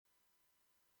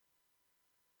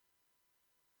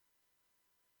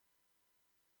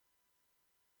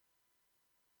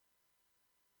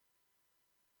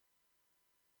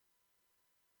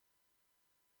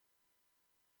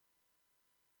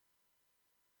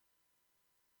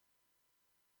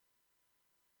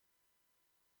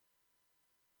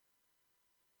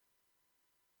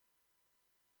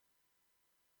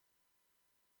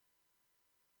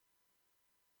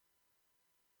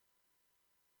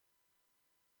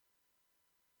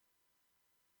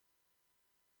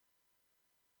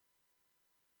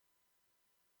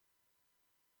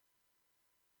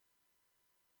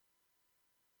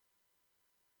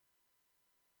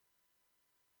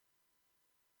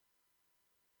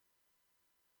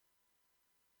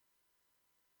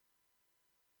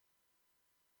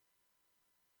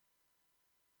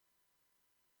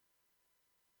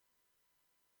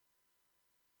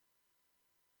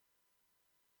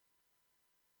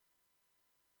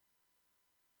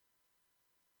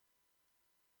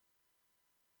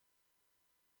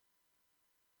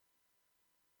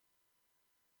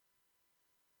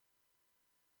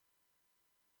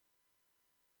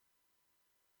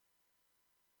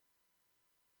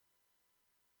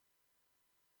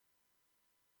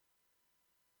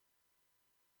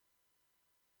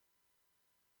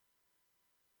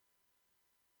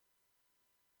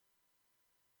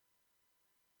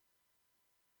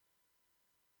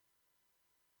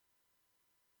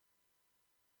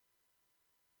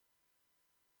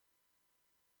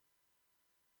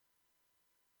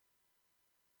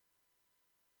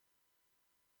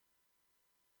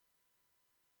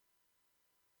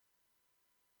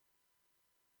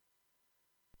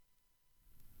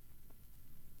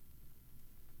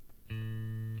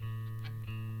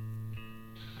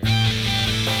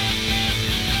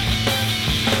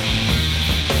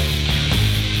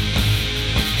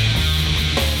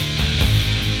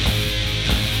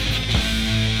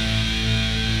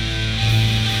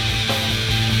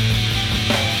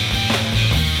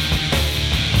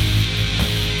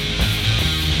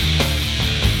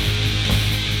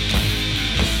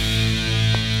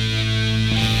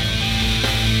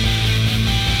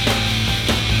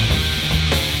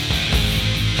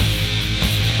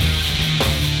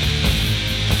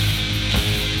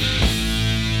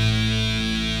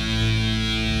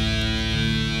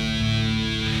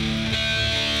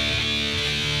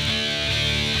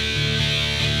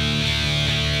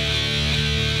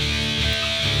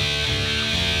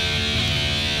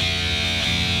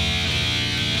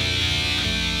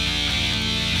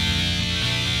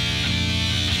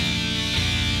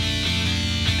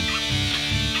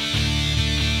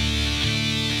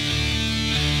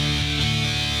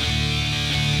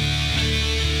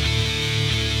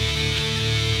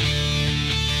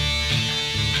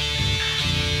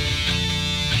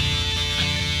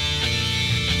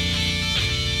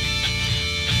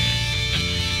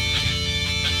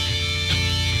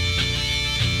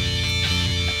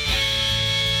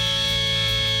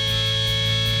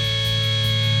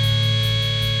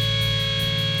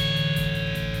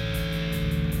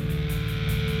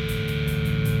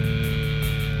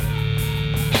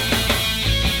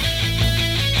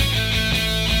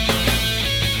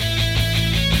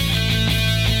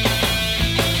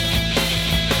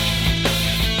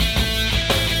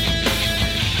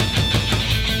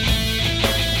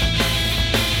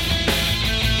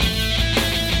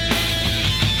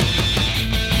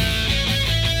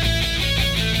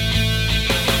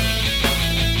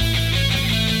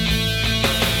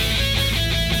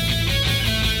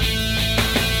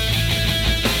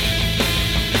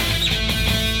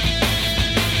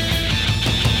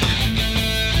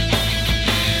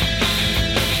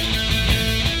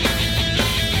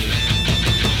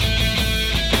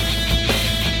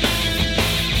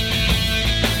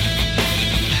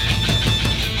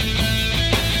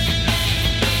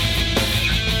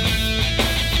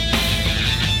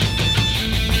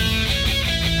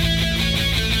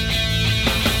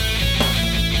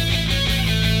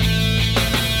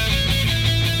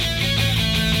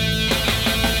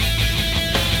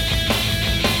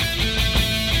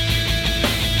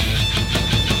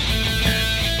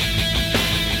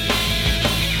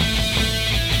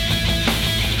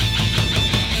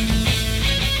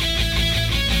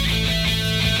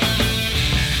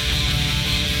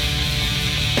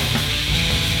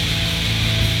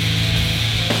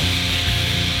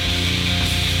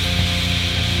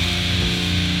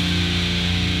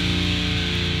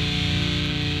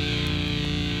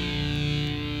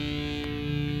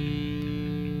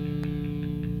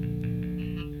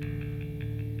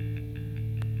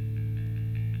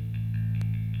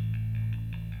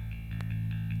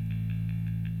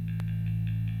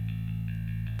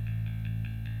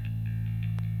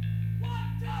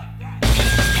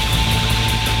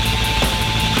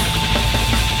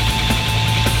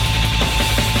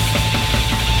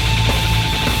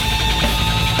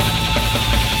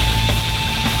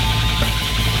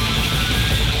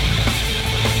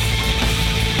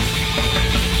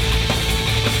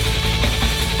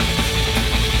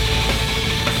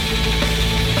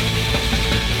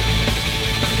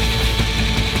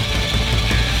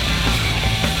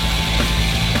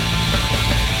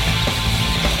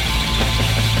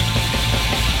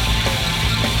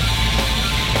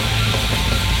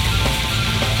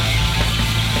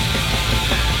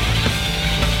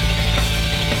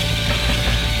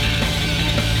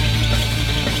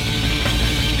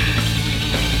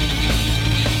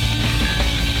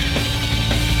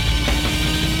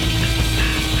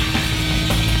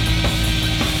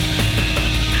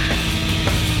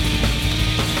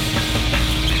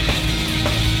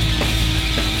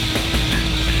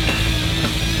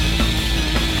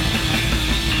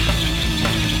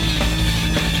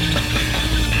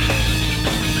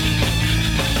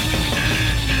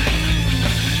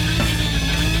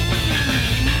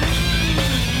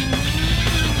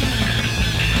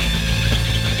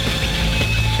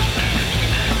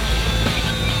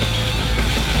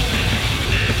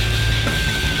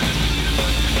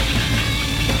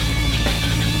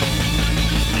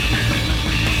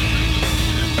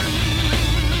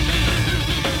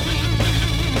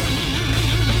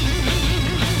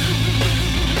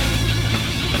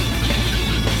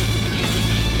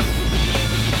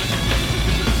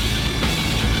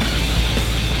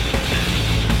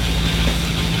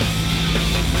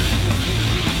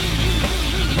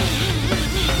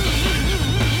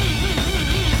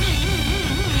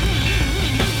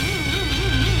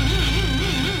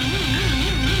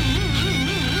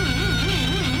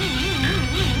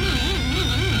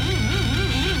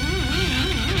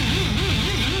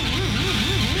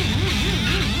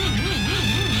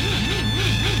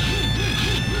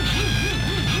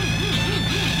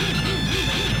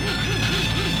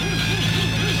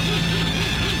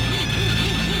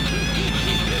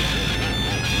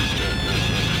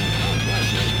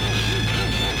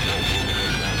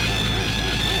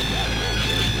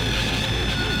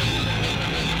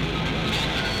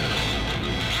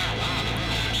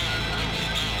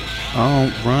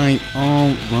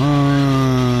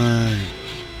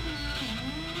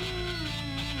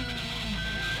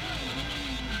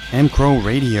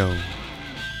mcrowradio.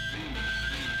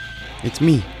 It's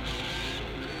me,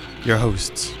 your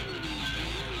hosts.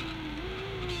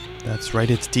 That's right,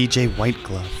 it's DJ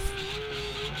Whitegluv,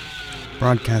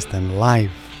 broadcasting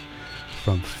live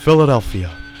from Philadelphia.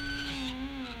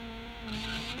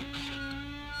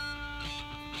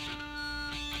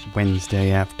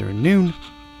 Wednesday afternoon,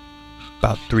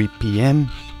 about 3 p.m.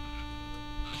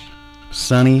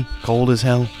 Sunny, cold as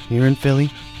hell here in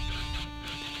Philly.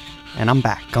 And I'm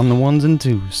back on the ones and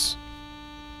twos,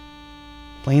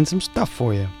 playing some stuff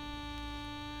for you.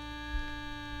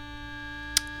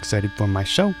 Excited for my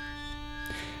show.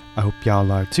 I hope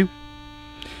y'all are too.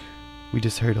 We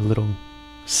just heard a little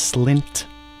slint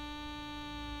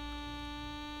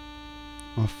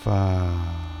of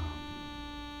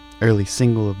early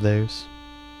single of theirs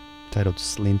titled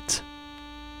Slint.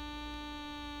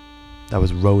 That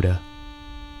was Rhoda.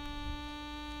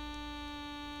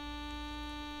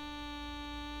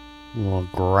 A little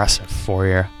aggressive for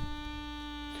you.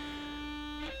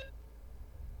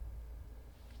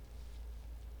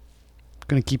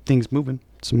 Gonna keep things moving.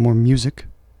 Some more music.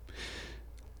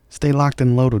 Stay locked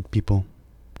and loaded, people.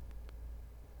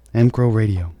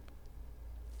 mcrowradio.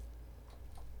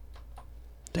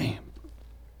 Damn.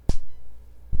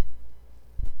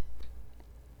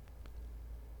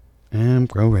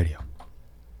 mcrowradio.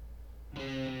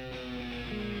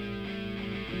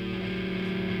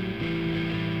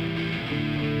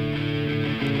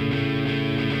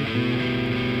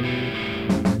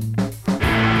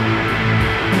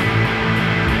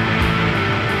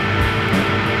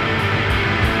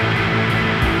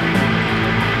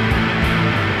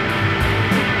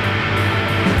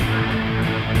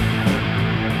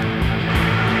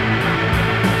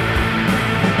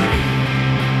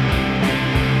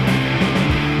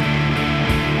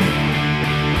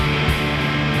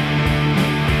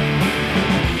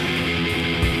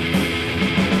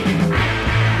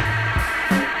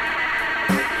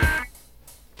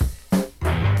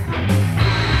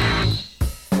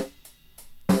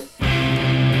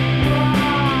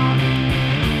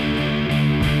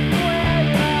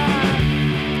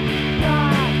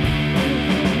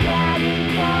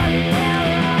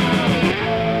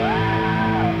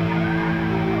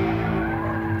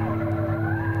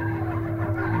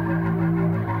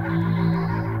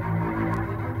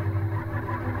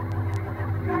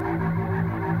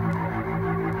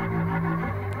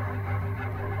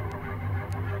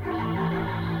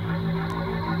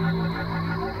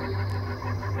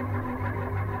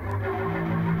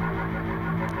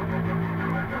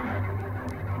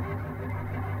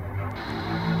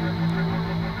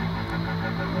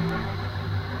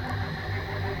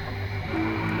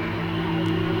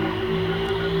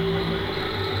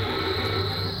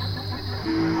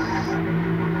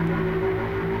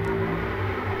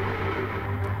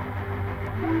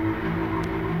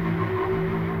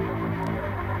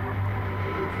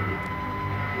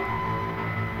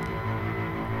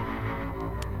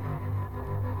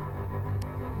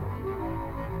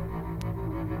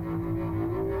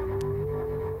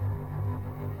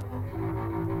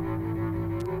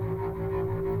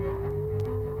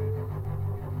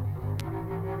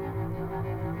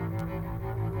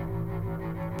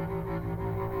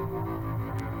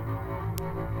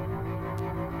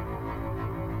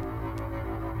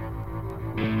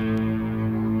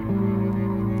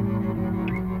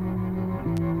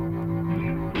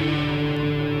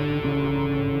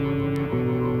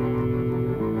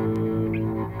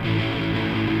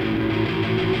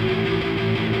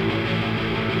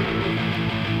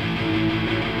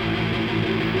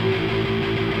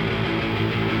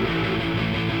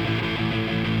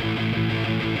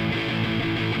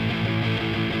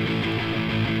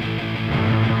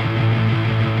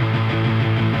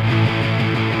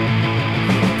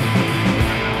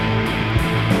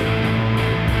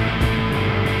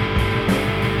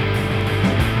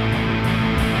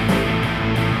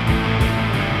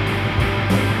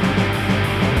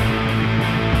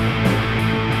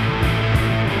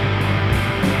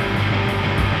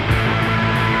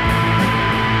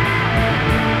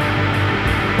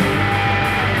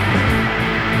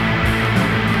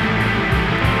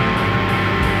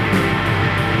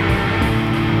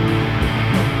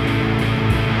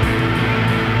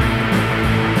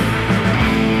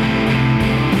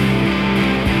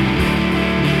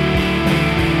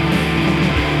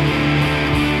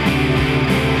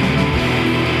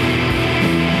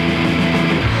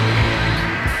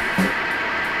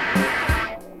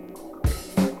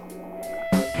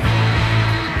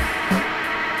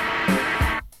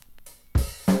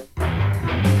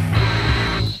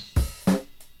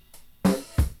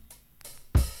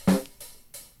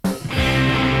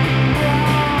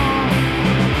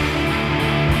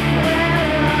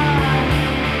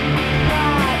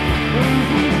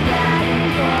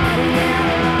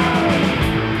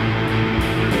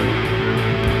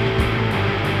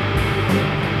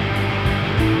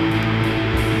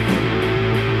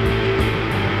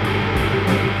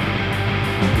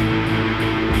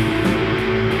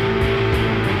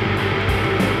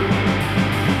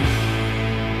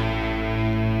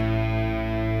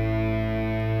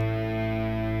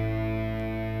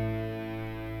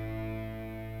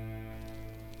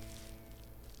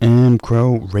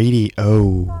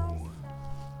 mcrowradio.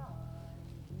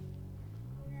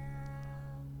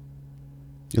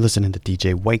 You're listening to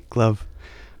DJ Whitegluv,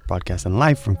 broadcasting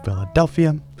live from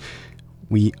Philadelphia.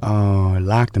 We are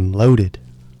locked and loaded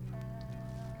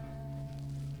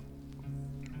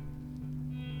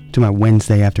to my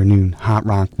Wednesday afternoon hot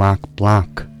rock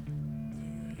block.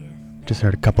 Just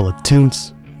heard a couple of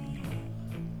tunes.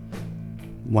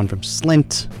 One from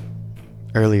Slint,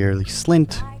 early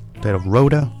Slint, titled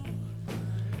Rhoda.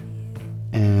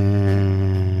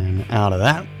 And out of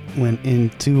that went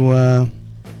into a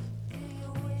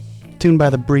tune by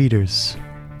the Breeders,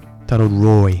 titled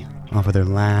Roy, off of their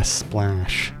Last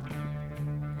Splash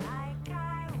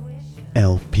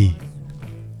LP.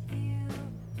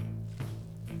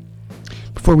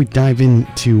 Before we dive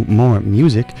into more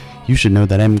music, you should know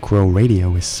that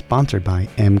mcrowradio is sponsored by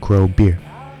mcrow Beer.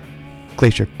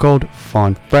 Glacier Cold,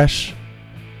 Fawn Fresh,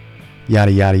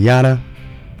 yada yada yada.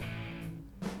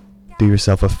 Do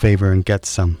yourself a favor and get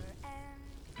some.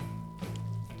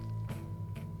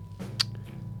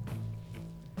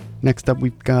 Next up,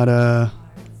 we've got a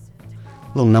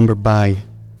little number by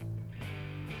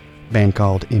a band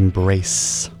called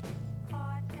Embrace.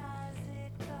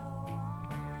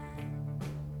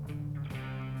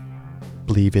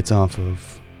 Believe it's off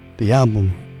of the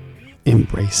album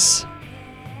Embrace.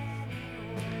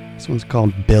 This one's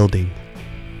called Building.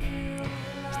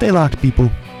 Stay locked,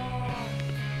 people.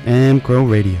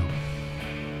 mcrowradio.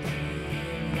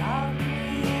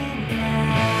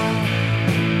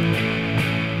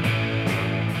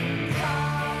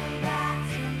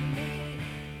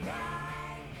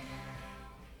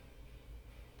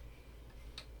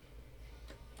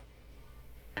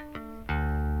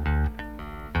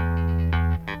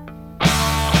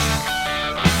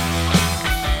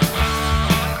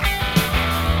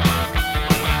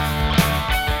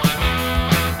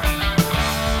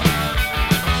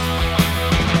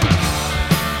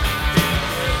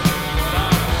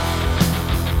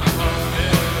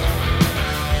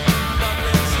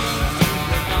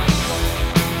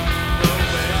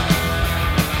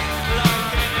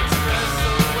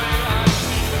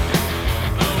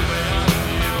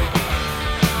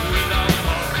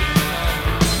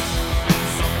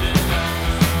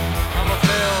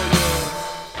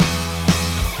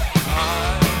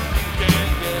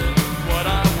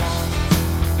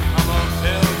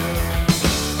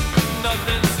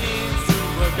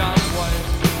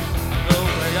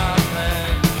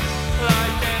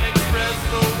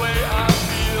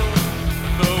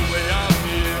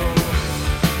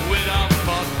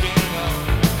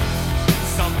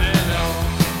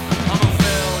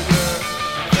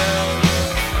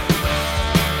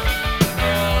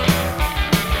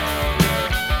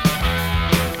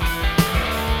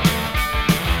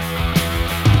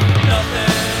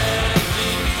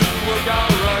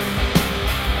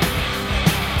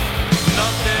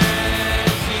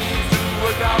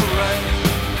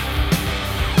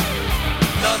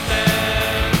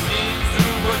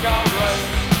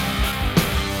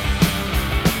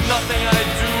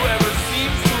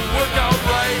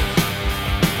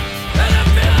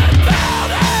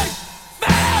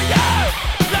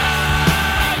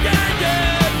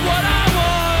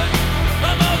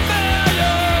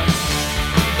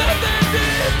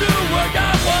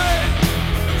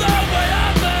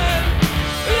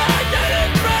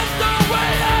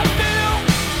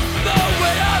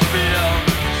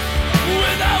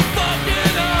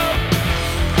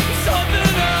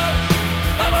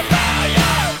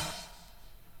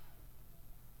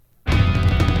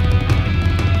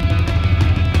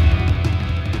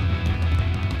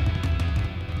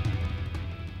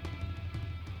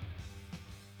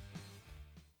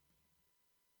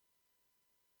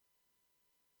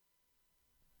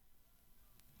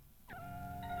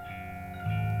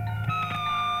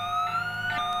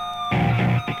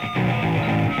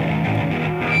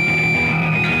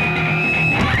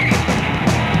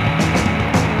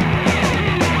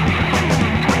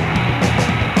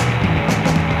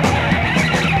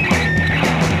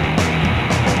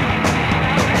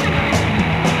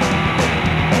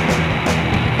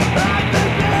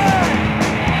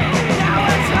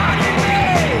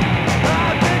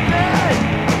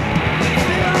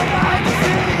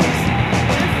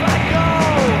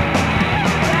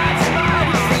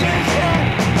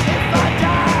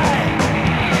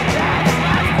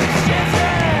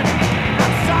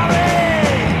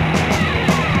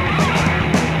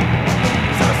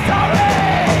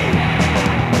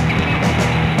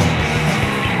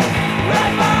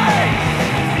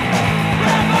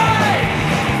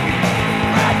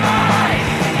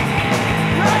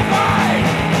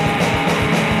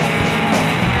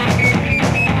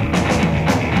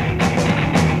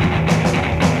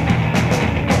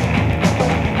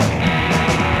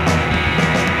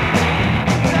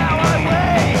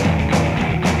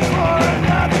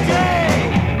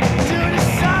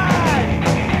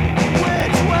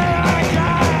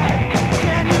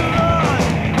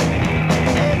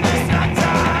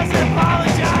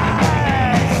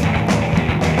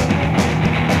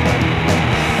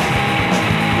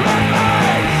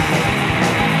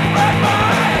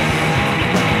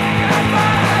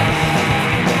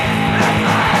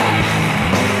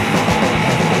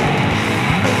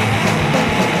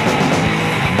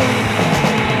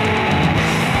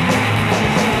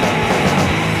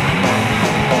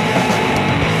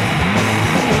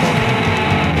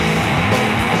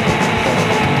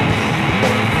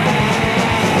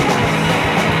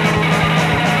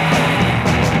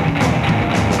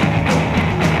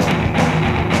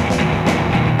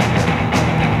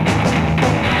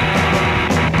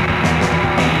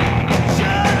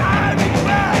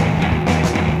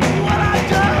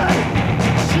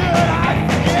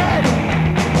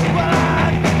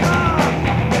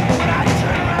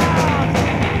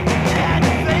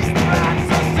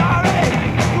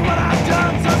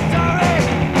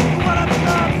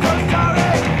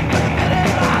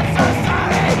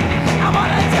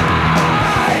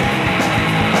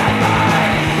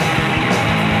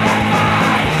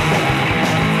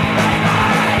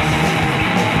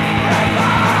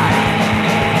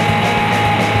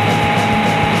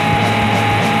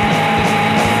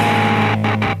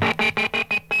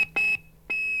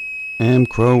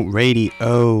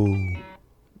 mcrowradio.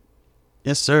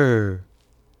 Yes, sir.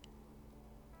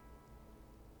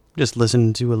 Just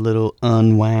listening to a little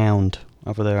Unwound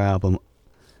off of their album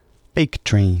Fake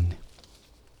Train.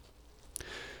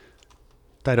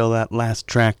 Title of that last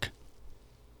track,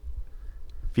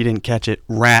 if you didn't catch it,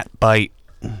 Rat Bite.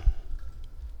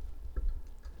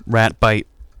 Rat Bite.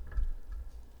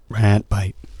 Rat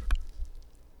Bite.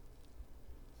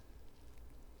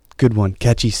 Good one.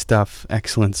 Catchy stuff.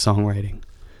 Excellent songwriting.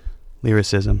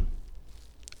 Lyricism.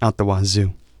 Out the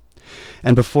wazoo.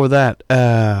 And before that,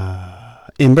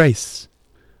 Embrace,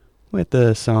 with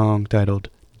the song titled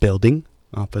Building,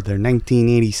 off of their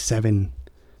 1987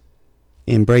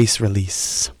 Embrace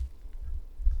release.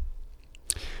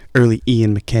 Early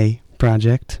Ian MacKaye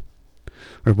project,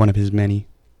 or one of his many.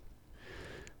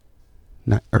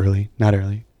 Not early,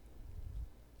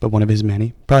 but one of his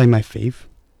many. Probably my fave.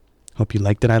 Hope you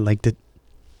liked it. I liked it.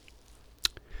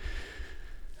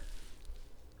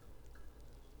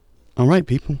 Alright,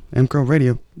 people. mcrow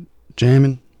Radio.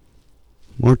 Jamming.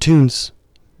 More tunes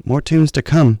to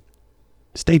come.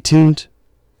 Stay tuned.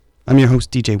 I'm your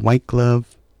host, DJ Whitegluv.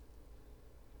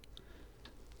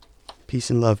 Peace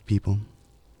and love, people.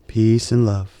 Peace and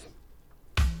love.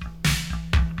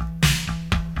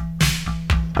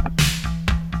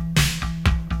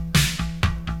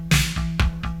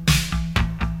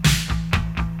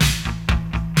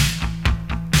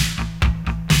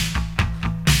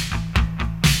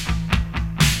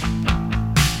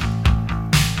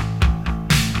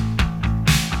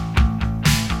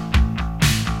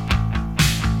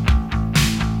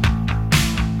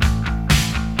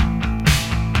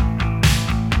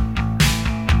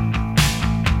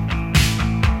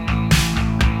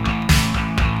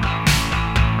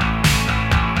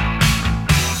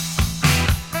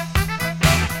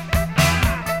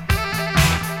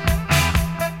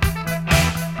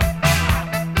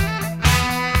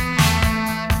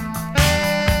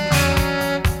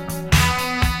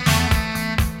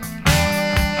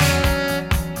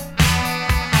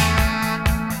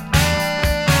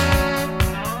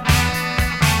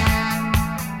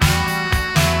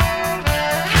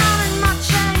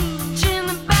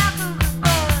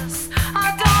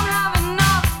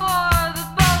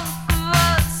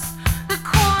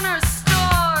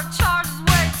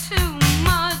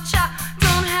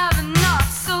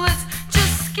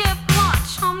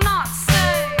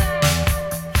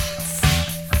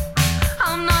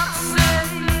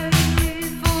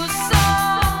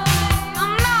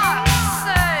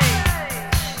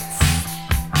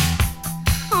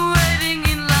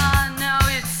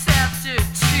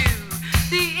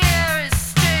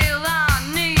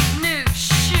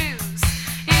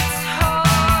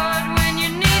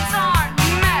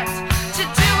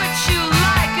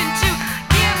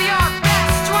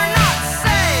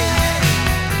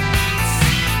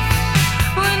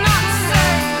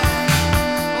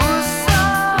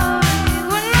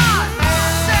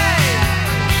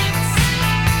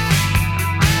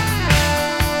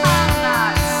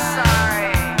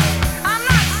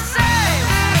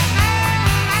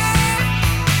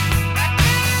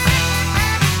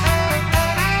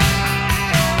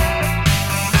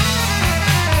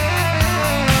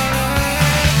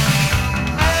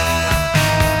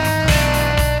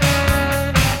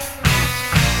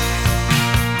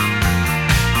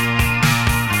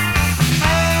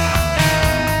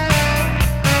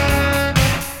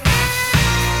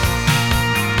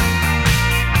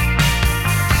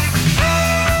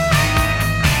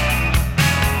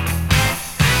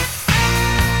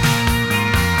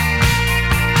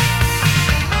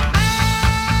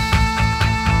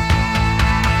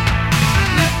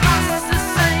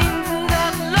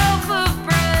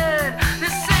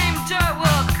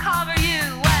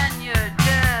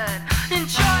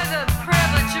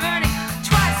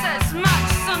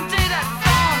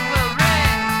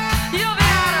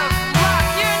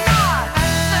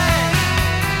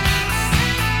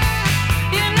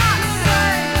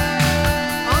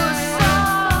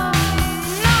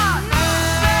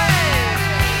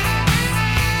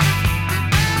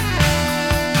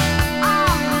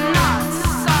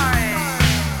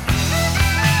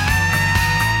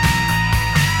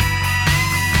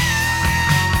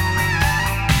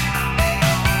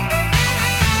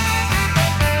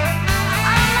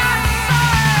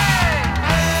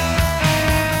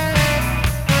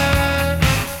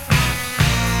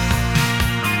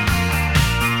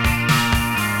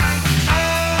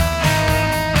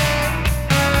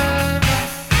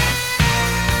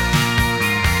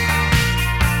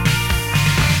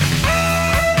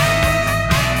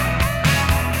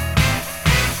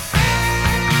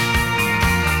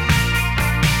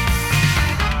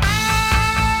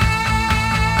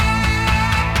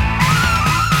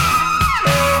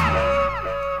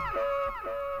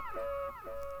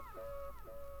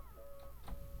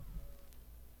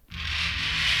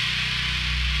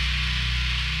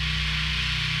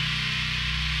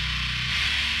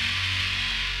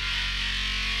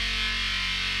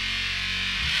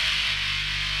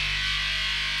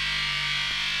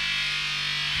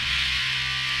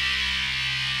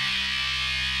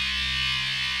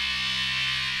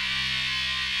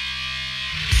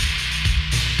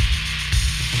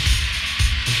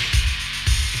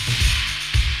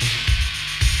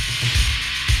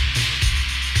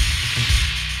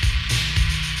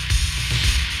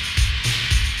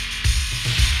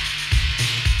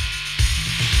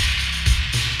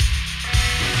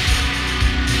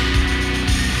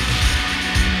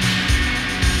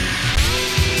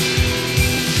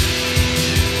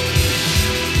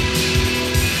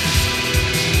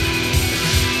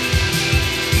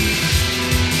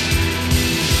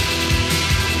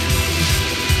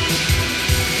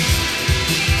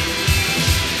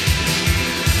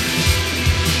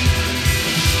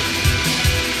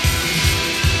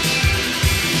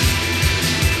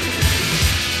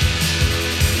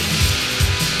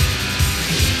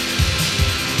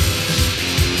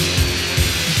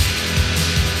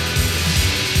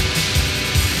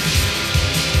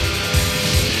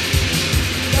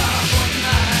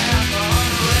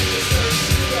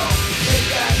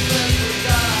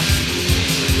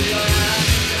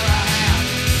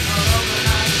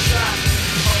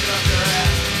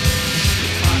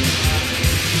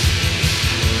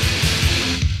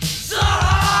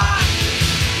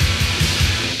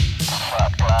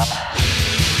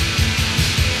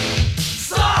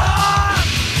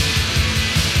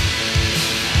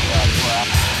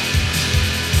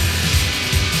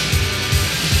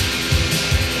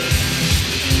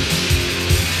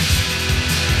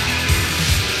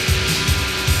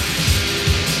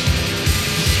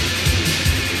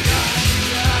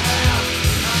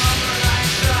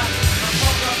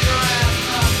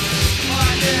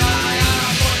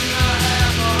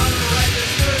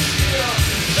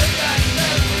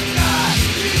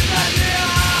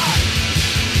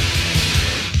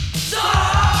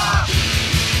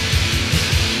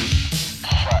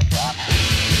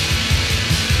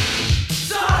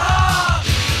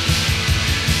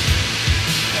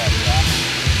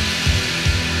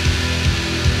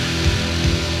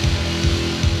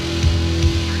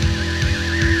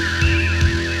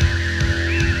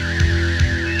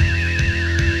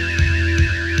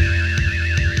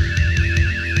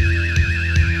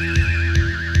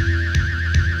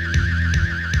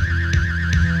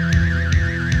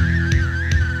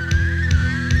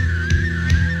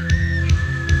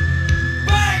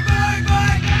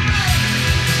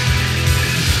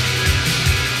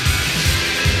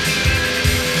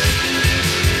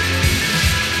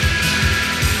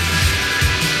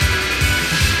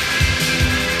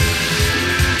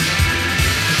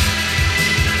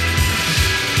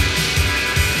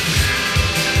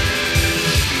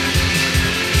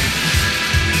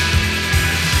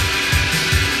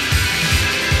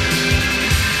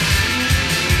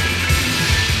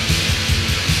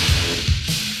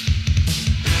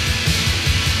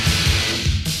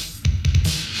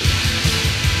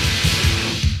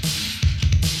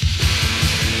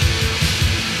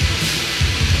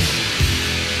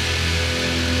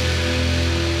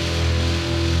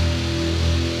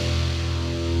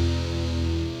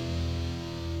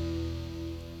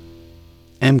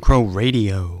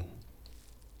 mcrowradio.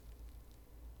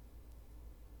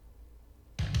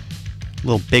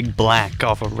 Little Big Black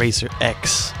off of Racer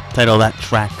X. Title of that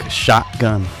track,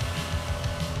 Shotgun.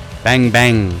 Bang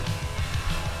Bang.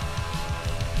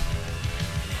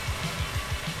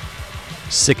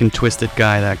 Sick and twisted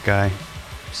guy, that guy.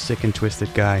 Sick and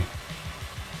twisted guy.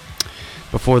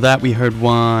 Before that, we heard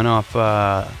one off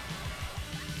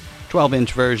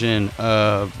 12-inch version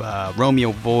of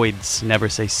Romeo Void's Never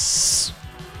Say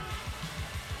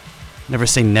Never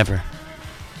Say Never.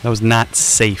 That was not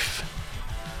safe.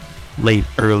 Late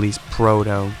early's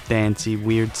proto, dancey,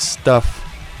 weird stuff.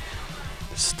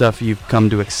 Stuff you've come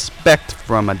to expect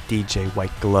from a DJ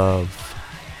Whitegluv.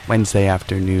 Wednesday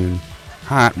afternoon.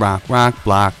 Hot rock, rock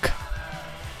block.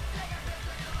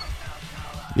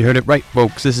 You heard it right,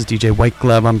 folks. This is DJ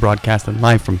Whitegluv. I'm broadcasting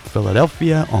live from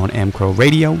Philadelphia on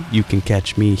mcrowradio. You can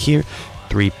catch me here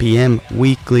 3 p.m.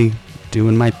 weekly,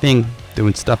 doing my thing,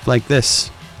 doing stuff like this.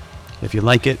 If you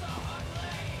like it,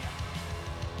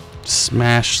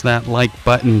 smash that like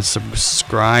button,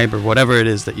 subscribe, or whatever it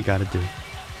is that you gotta do.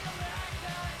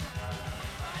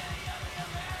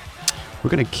 We're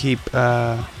gonna keep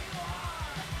on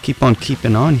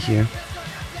keeping on here.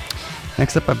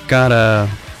 Next up, I've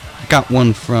got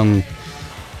one from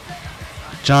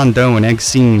John Doe and Egg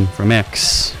Scene from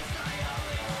X.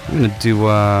 I'm gonna do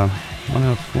we're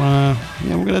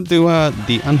gonna do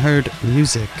the Unheard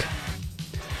Music.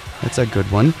 That's a good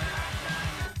one.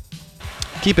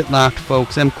 Keep it locked,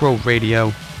 folks.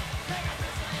 mcrowradio.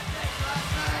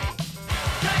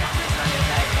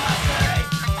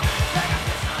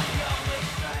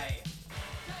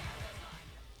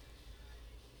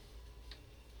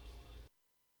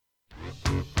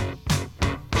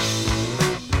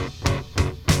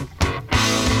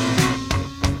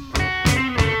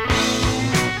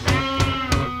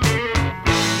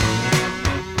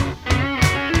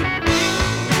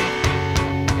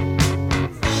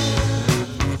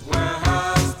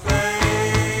 Warehouse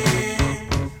play.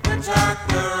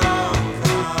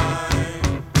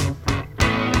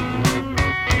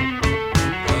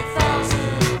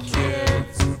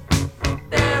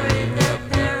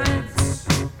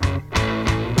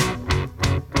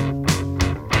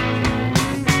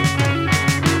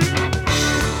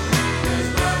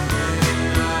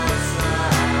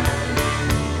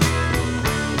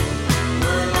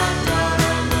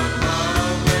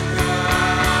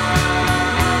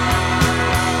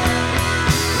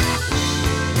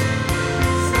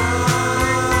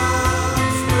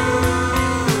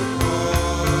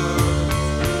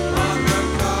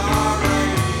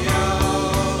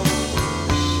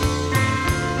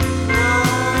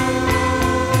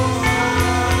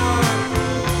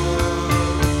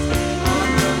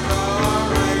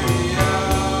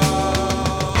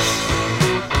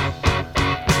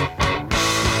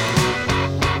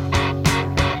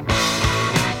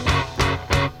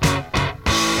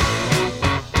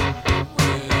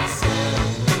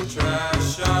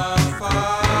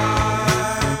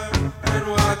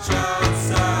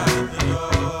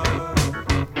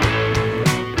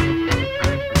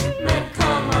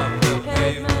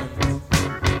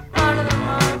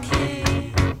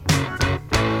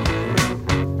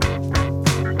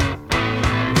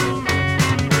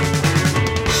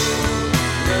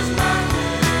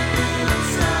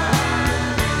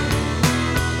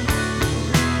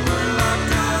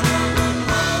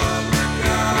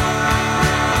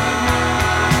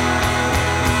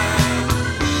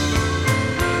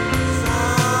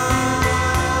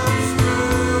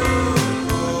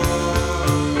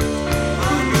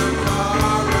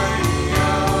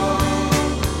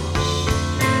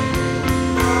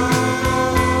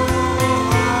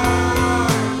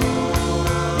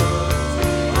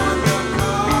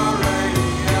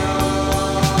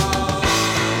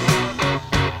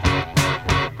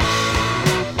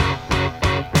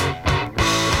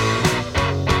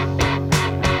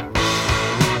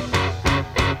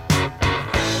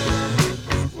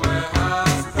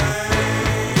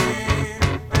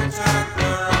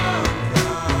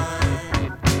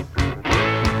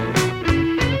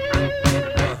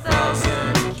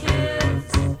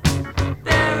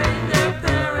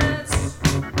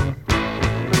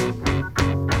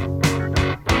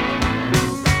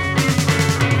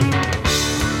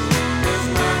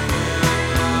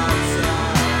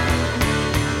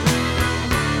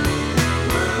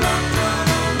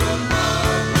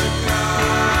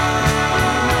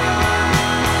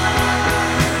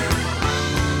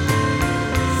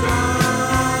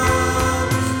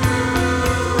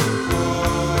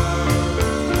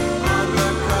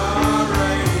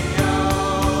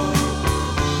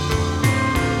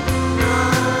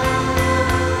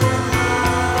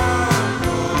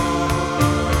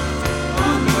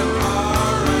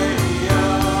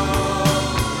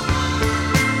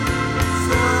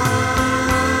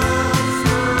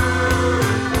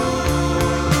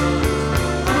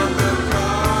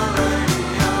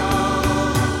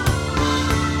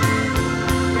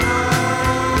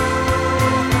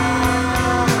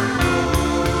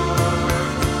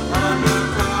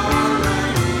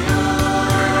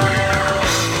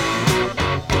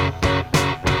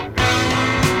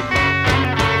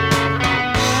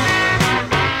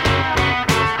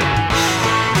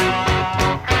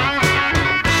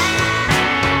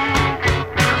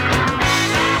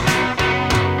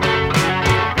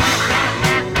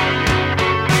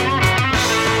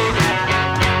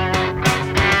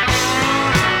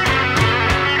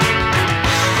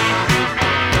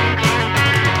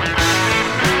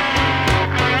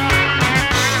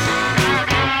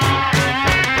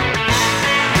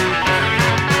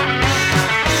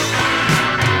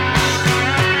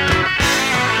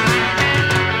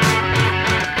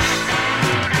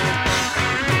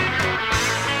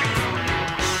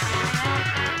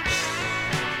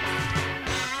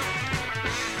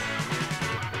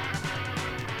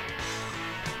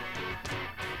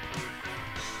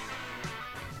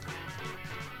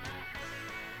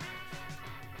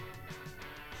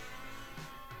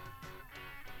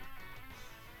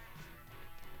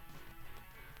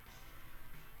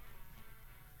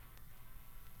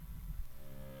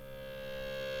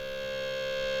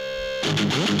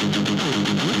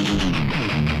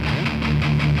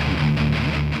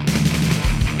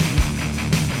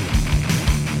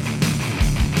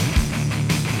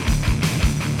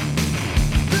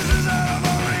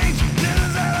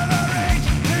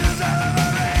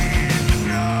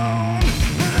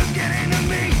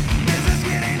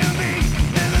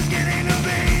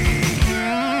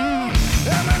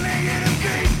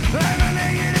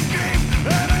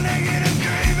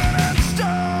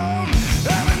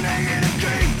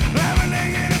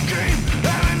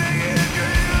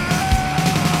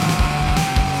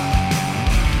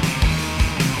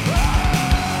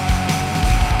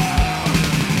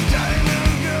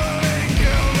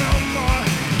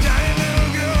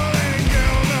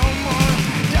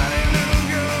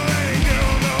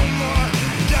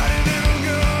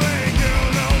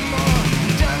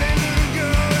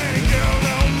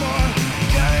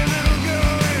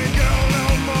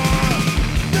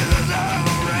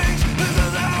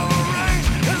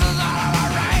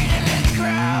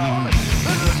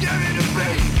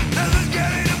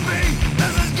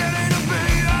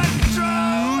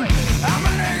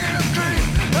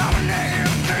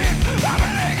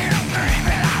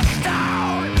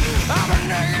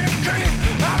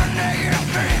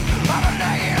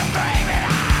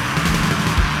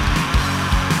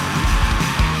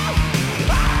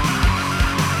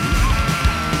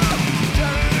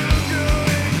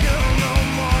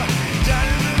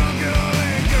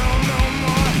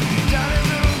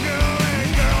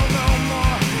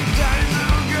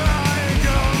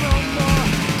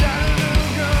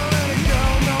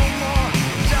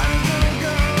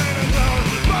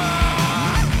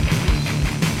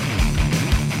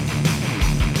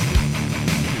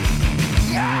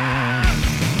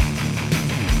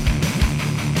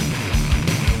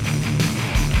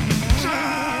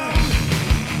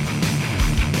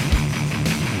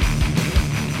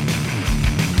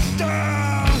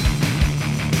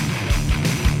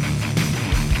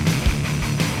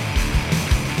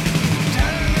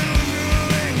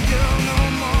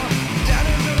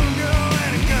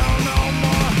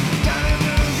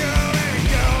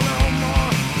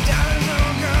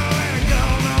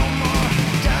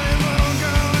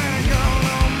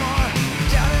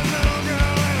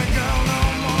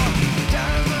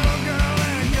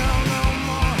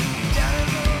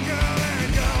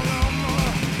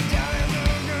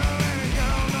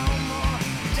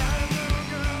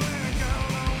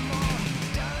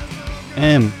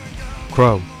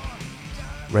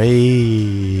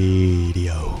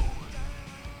 mcrowradio.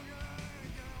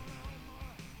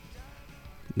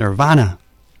 Nirvana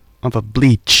off of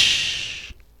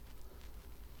Bleach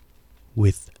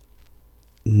with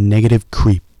Negative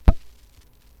Creep.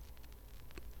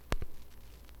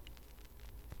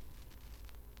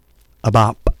 A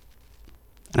bop.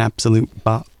 An absolute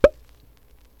bop.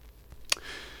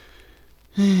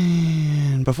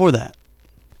 And before that,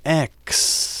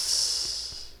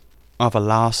 X off of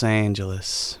Los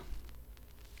Angeles.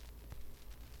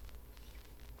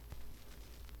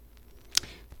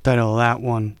 Title of that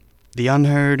one, The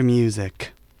Unheard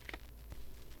Music.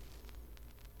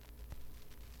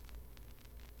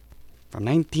 From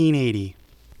 1980.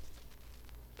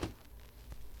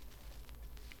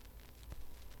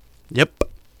 Yep.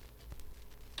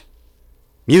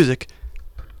 Music.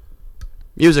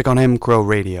 Music on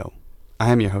mcrowradio.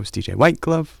 I am your host, DJ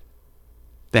Whitegluv.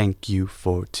 Thank you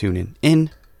for tuning in.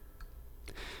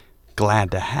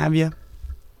 Glad to have you.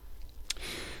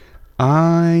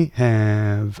 I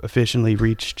have officially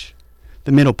reached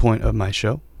the middle point of my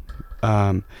show.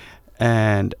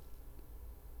 And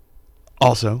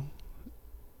also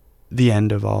the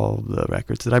end of all the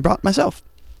records that I brought myself.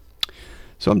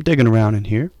 So I'm digging around in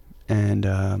here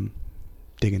and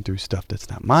digging through stuff that's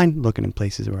not mine, looking in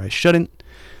places where I shouldn't.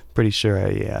 Pretty sure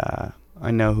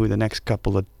I know who the next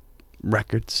couple of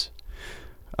records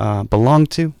belong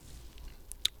to.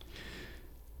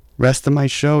 Rest of my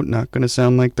show, not going to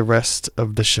sound like the rest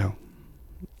of the show.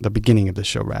 The beginning of the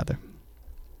show, rather.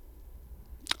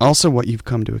 Also what you've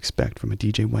come to expect from a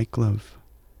DJ Whitegluv.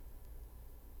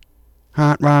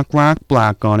 Hot rock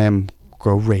block on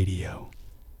mcrowradio.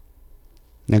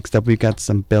 Next up we got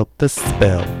some Built to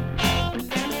Spill.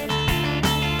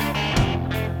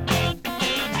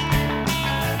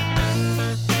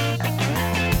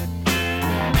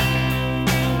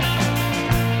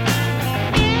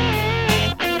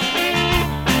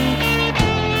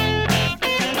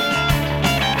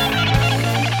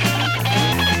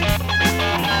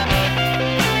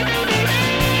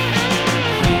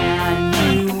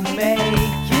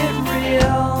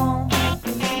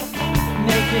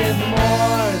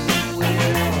 More than will.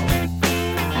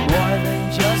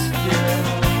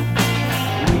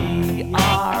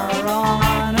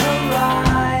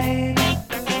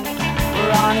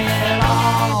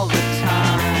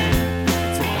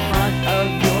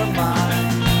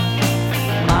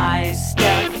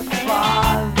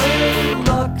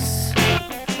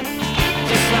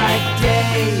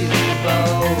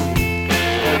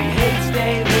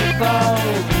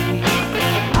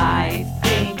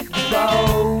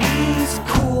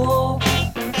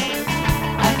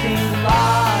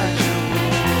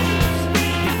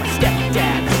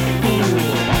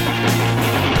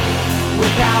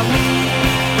 Without me,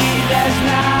 there's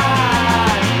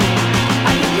not.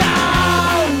 I'm the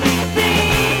only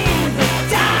thing that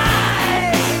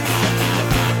dies.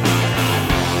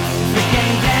 If it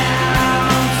came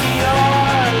down to your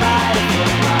life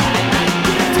or mine, I'd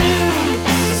do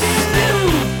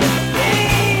stupid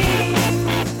things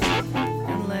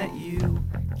and let you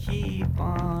keep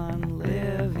on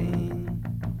living,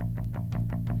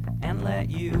 and let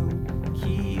you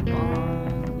keep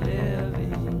on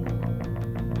living,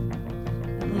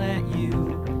 and let you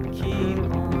keep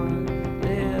on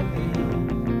living,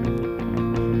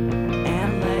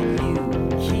 and let you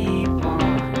keep on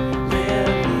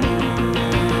living.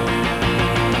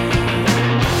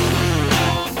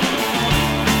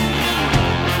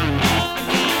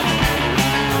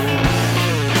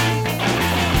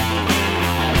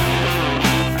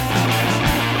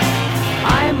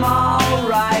 I'm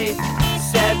alright,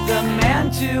 said the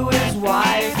man to his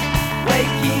wife,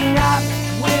 waking up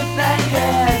with a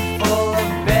head full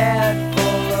of bed,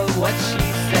 full of what she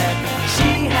said.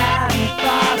 She hadn't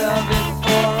thought of it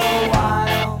for a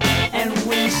while, and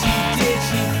when she did,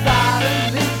 she thought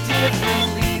of it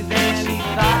differently than she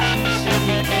thought she should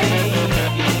be thinking.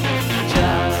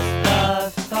 Just the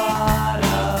thought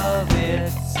of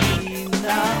it's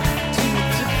enough to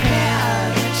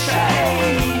penetrate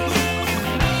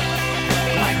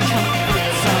my comfort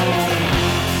zone.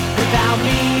 Without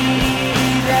me,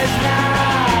 there's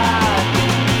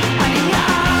nothing. I'm the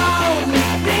only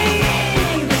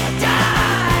thing that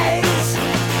dies.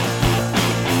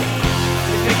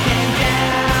 If it came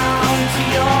down to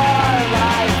your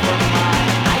life or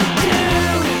mine, I'd do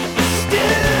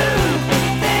stupid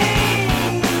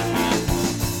things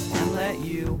and let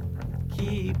you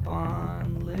keep on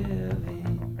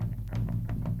living,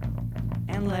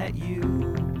 and let you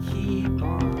keep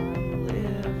on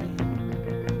living,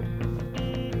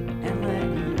 and let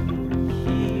you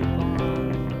keep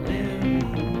on living,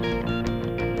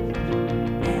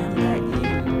 and let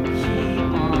you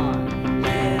keep on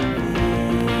living.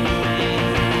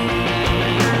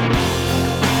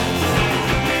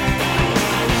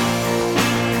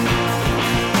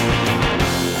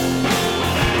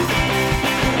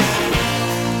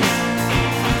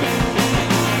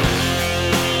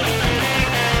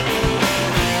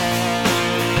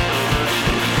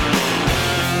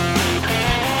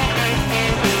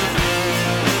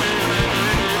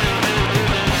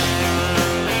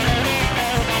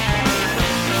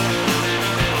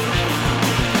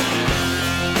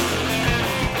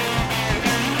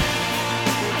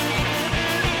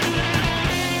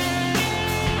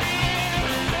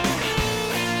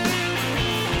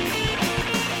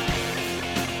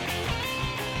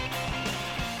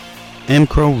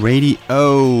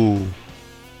 mcrowradio.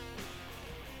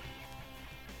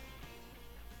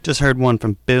 Just heard one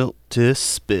from Built to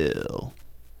Spill.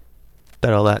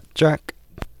 Title that track,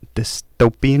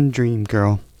 Dystopian Dream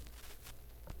Girl.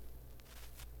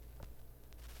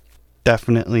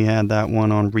 Definitely had that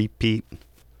one on repeat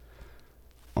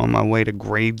on my way to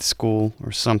grade school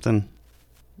or something.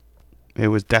 It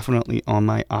was definitely on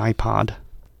my iPod.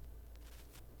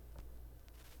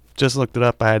 Just looked it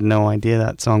up. I had no idea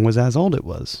that song was as old it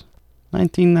was.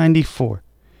 1994.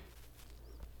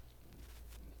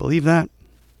 Believe that?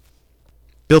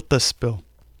 Built the Spill.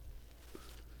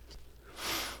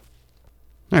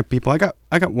 All right, people.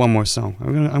 I got one more song.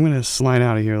 I'm gonna slide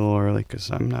out of here a little early because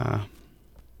I'm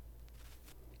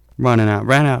ran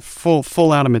out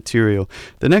full out of material.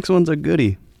 The next one's a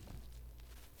goodie,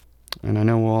 and I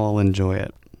know we'll all enjoy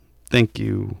it. Thank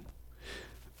you,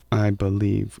 I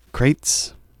believe,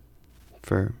 Crates,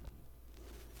 for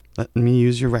letting me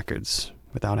use your records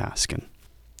without asking.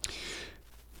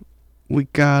 We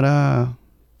got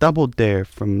Double Dare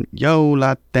from Yo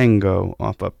La Tengo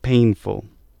off of Painful.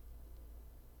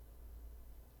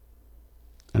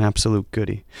 An absolute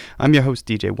goodie. I'm your host,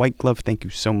 DJ Whitegluv. Thank you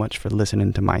so much for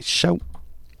listening to my show.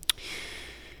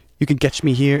 You can catch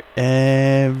me here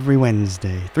every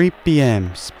Wednesday, 3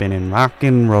 p.m., spinning rock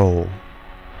and roll.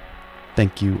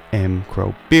 Thank you, M.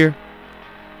 Crow Beer,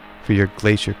 for your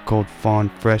Glacier Cold Fawn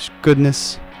Fresh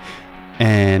goodness.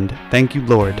 And thank you,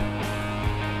 Lord.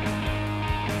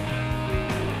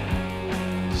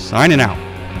 Signing out.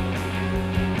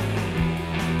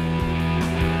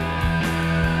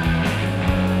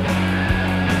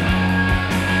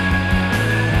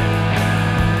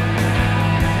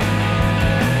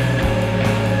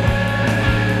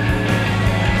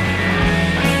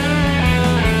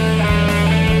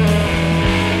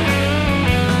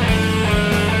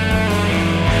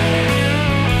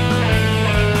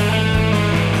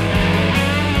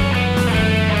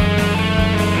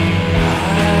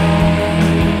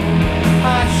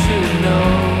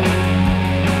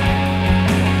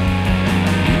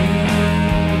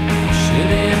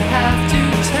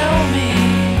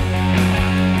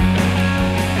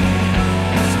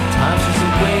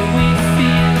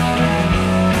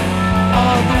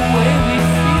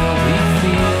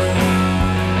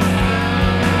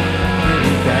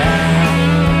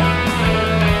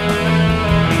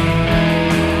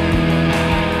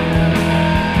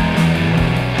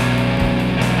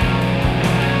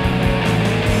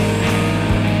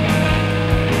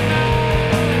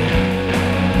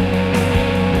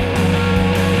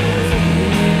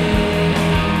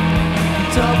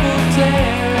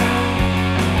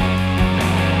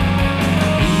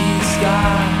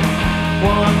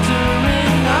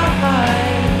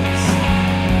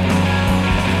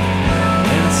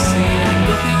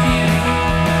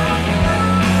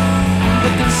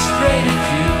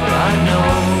 I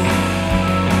know